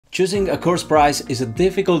Choosing a course price is a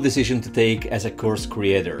difficult decision to take as a course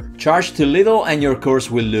creator. Charge too little and your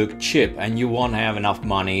course will look cheap and you won't have enough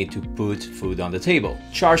money to put food on the table.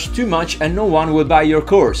 Charge too much and no one will buy your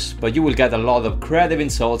course, but you will get a lot of creative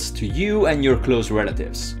insults to you and your close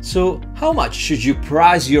relatives. So, how much should you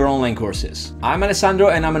price your online courses? I'm Alessandro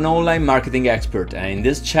and I'm an online marketing expert, and in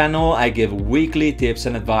this channel I give weekly tips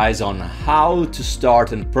and advice on how to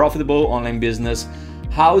start a profitable online business,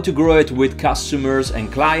 how to grow it with customers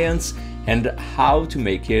and clients, and how to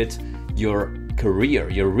make it your career,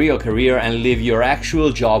 your real career, and leave your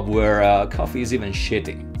actual job where coffee is even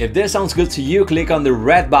shitty. If this sounds good to you, click on the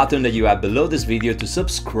red button that you have below this video to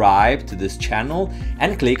subscribe to this channel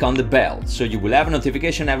and click on the bell so you will have a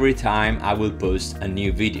notification every time I will post a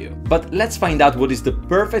new video. But let's find out what is the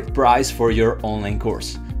perfect price for your online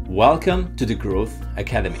course. Welcome to the Growth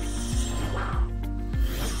Academy.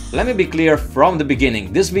 Let me be clear from the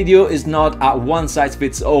beginning, this video is not a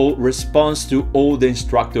one-size-fits-all response to all the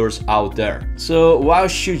instructors out there. So why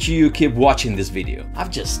should you keep watching this video?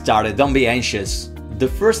 I've just started, don't be anxious. The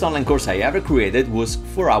first online course I ever created was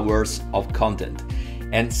 4 hours of content.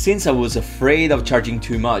 And since I was afraid of charging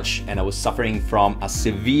too much and I was suffering from a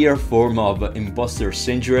severe form of imposter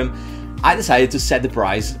syndrome, I decided to set the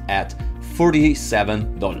price at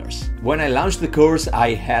 $47. When I launched the course,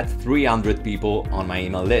 I had 300 people on my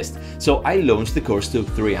email list. So I launched the course to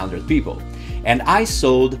 300 people and I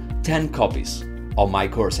sold 10 copies of my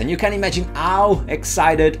course. And you can imagine how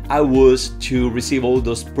excited I was to receive all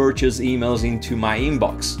those purchase emails into my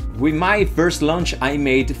inbox. With my first launch, I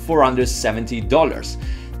made $470.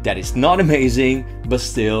 That is not amazing, but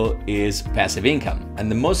still is passive income. And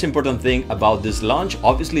the most important thing about this launch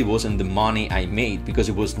obviously wasn't the money I made, because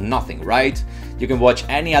it was nothing, right? You can watch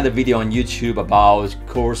any other video on YouTube about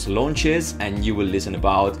course launches and you will listen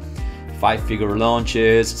about 5-figure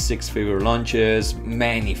launches, 6-figure launches,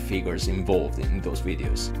 many figures involved in those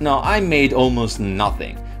videos. Now, I made almost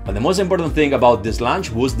nothing. But the most important thing about this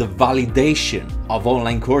launch was the validation of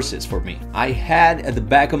online courses for me. I had at the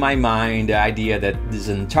back of my mind the idea that this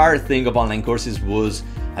entire thing of online courses was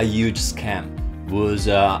a huge scam, was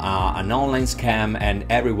an online scam, and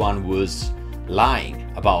everyone was lying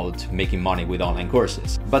about making money with online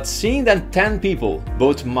courses. But seeing that 10 people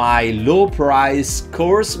bought my low price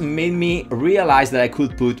course made me realize that I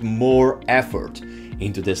could put more effort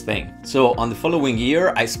into this thing. So on the following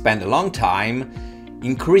year, I spent a long time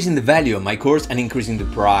increasing the value of my course and increasing the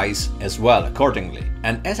price as well accordingly.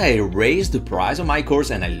 And as I raised the price of my course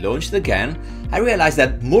and I launched it again, I realized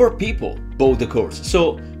that more people bought the course.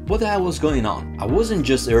 So what the hell was going on? I wasn't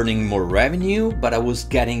just earning more revenue, but I was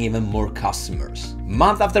getting even more customers.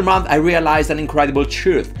 Month after month, I realized an incredible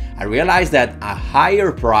truth. I realized that a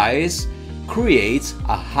higher price creates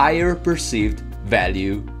a higher perceived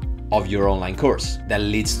value of your online course. That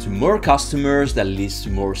leads to more customers, that leads to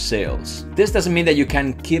more sales. This doesn't mean that you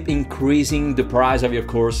can keep increasing the price of your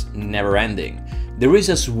course never ending. There is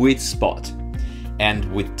a sweet spot. And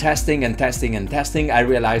with testing and testing and testing, I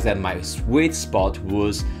realized that my sweet spot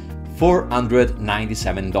was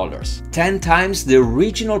 $497, 10 times the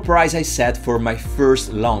original price I set for my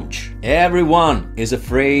first launch. Everyone is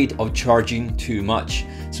afraid of charging too much.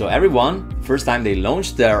 So everyone, first time they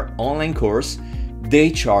launch their online course, they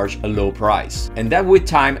charge a low price. And that with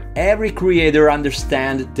time, every creator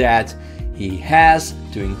understands that he has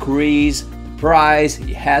to increase the price,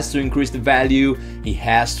 he has to increase the value, he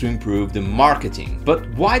has to improve the marketing. But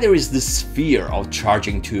why there is this fear of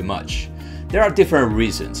charging too much? There are different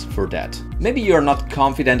reasons for that. Maybe you're not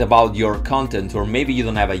confident about your content, or maybe you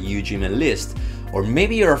don't have a huge email list, or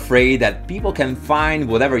maybe you're afraid that people can find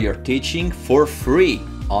whatever you're teaching for free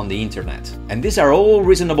on the internet. And these are all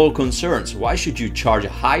reasonable concerns. Why should you charge a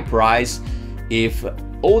high price if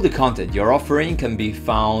all the content you're offering can be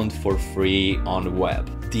found for free on the web?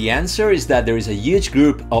 The answer is that there is a huge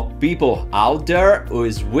group of people out there who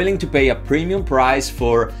is willing to pay a premium price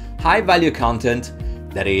for high value content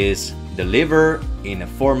that is delivered in a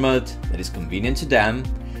format that is convenient to them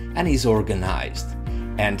and is organized.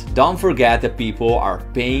 And don't forget that people are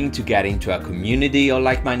paying to get into a community of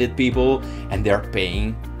like-minded people, and they're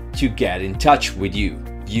paying to get in touch with you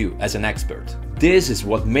as an expert. This is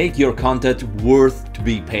what makes your content worth to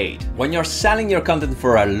be paid. When you're selling your content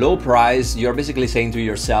for a low price, you're basically saying to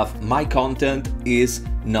yourself, my content is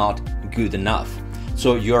not good enough.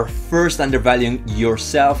 So you're first undervaluing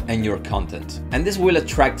yourself and your content. And this will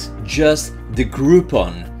attract just the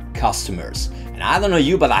Groupon customers. And I don't know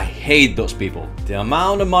you, but I hate those people. The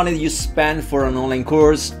amount of money you spend for an online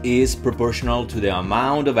course is proportional to the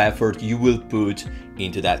amount of effort you will put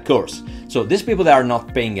into that course. So these people that are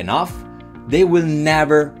not paying enough, they will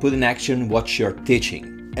never put in action what you're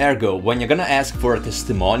teaching. Ergo, when you're gonna ask for a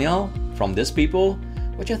testimonial from these people,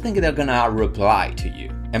 what you think they're gonna reply to you?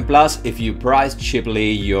 And plus, if you price cheaply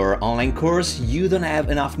your online course, you don't have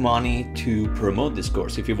enough money to promote this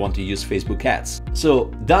course if you want to use Facebook ads. So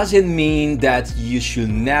does it mean that you should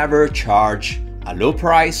never charge a low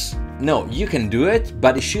price? No, you can do it,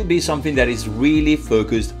 but it should be something that is really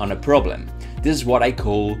focused on a problem. This is what I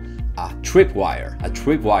call a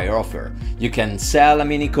tripwire offer. You can sell a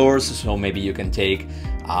mini course, so maybe you can take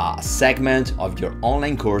a segment of your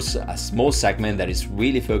online course, a small segment that is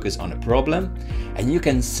really focused on a problem, and you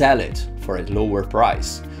can sell it for a lower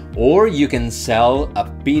price. Or you can sell a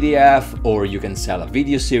PDF, or you can sell a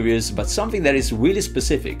video series, but something that is really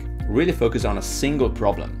specific, really focused on a single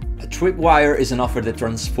problem. A tripwire is an offer that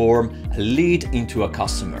transforms a lead into a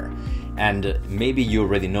customer. And maybe you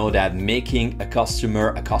already know that making a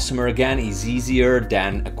customer again is easier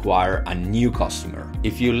than acquire a new customer.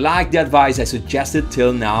 If you like the advice I suggested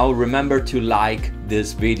till now, remember to like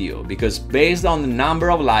this video, because based on the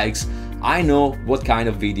number of likes, I know what kind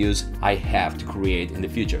of videos I have to create in the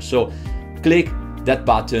future. So click that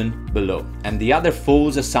button below. And the other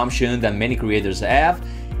false assumption that many creators have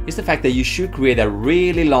is the fact that you should create a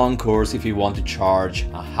really long course if you want to charge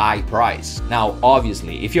a high price. Now,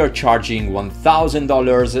 obviously, if you're charging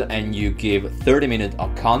 $1,000 and you give 30 minutes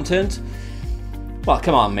of content, well,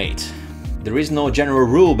 come on, mate. There is no general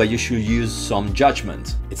rule, but you should use some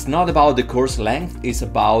judgment. It's not about the course length, it's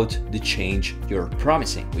about the change you're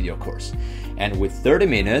promising with your course. And with 30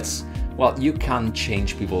 minutes, well, you can't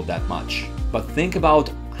change people that much. But think about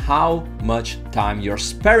how much time you're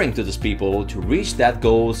sparing to these people to reach that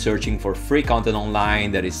goal, searching for free content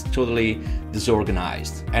online that is totally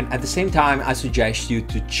disorganized. And at the same time, I suggest you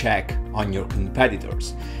to check on your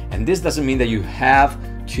competitors. And this doesn't mean that you have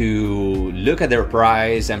to look at their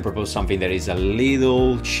price and propose something that is a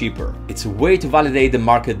little cheaper. It's a way to validate the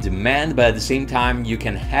market demand, but at the same time, you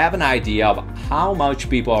can have an idea of how much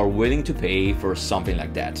people are willing to pay for something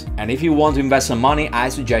like that. And if you want to invest some money, I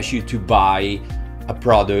suggest you to buy a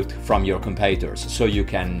product from your competitors, so you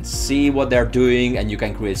can see what they're doing and you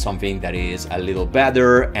can create something that is a little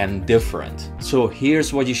better and different. So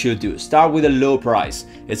here's what you should do. Start with a low price.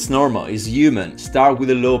 It's normal, it's human. Start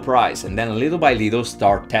with a low price and then little by little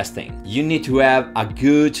start testing. You need to have a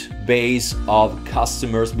good base of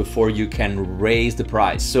customers before you can raise the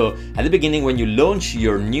price. So at the beginning, when you launch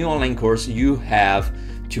your new online course, you have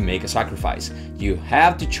to make a sacrifice. You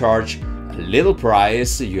have to charge a little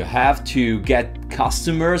price, you have to get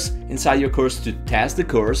customers inside your course to test the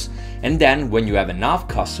course, and then when you have enough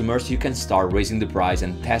customers, you can start raising the price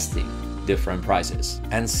and testing different prices.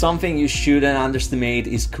 And something you shouldn't underestimate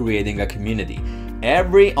is creating a community.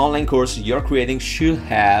 Every online course you're creating should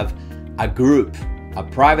have a group, a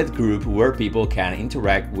private group where people can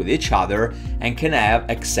interact with each other and can have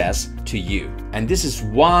access to you. And this is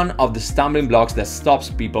one of the stumbling blocks that stops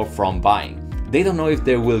people from buying. They don't know if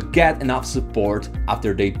they will get enough support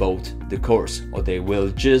after they bought the course, or they will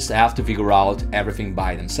just have to figure out everything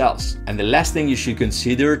by themselves. And the last thing you should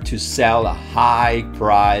consider to sell a high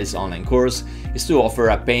price online course is to offer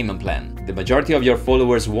a payment plan. The majority of your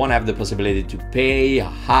followers won't have the possibility to pay a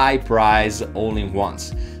high price all in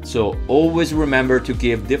once. So always remember to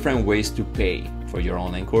give different ways to pay for your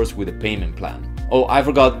online course with a payment plan. Oh, I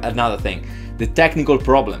forgot another thing, the technical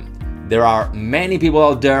problem. There are many people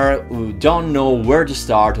out there who don't know where to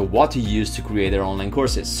start or what to use to create their online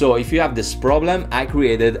courses. So if you have this problem, I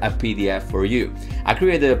created a PDF for you. I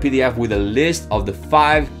created a PDF with a list of the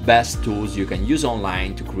 5 best tools you can use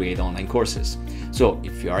online to create online courses. So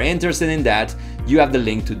if you are interested in that, you have the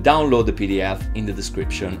link to download the PDF in the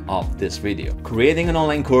description of this video. Creating an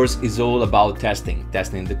online course is all about testing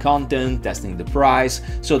the content, testing the price.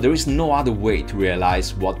 So there is no other way to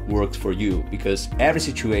realize what works for you, because every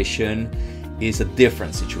situation is a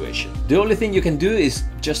different situation. The only thing you can do is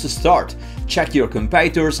just to start. Check your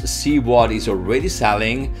competitors, see what is already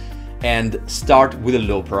selling, and start with a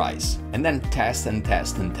low price, and then test and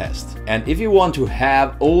test and test. And if you want to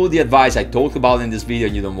have all the advice I talked about in this video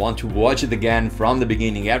and you don't want to watch it again from the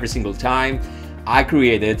beginning every single time, I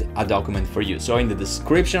created a document for you. So in the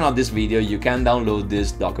description of this video, you can download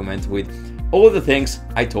this document with all the things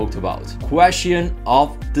I talked about. Question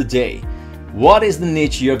of the day: what is the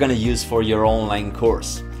niche you're gonna use for your online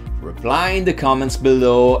course? Reply in the comments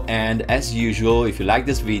below, and as usual, if you like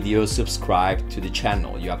this video, subscribe to the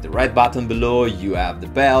channel. You have the red button below, you have the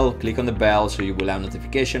bell, click on the bell so you will have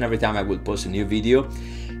notification every time I will post a new video,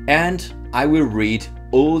 and I will read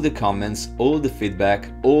all the comments, all the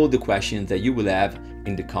feedback, all the questions that you will have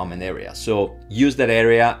in the comment area. So use that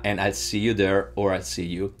area and I'll see you there, or I'll see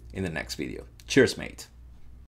you in the next video. Cheers, mate.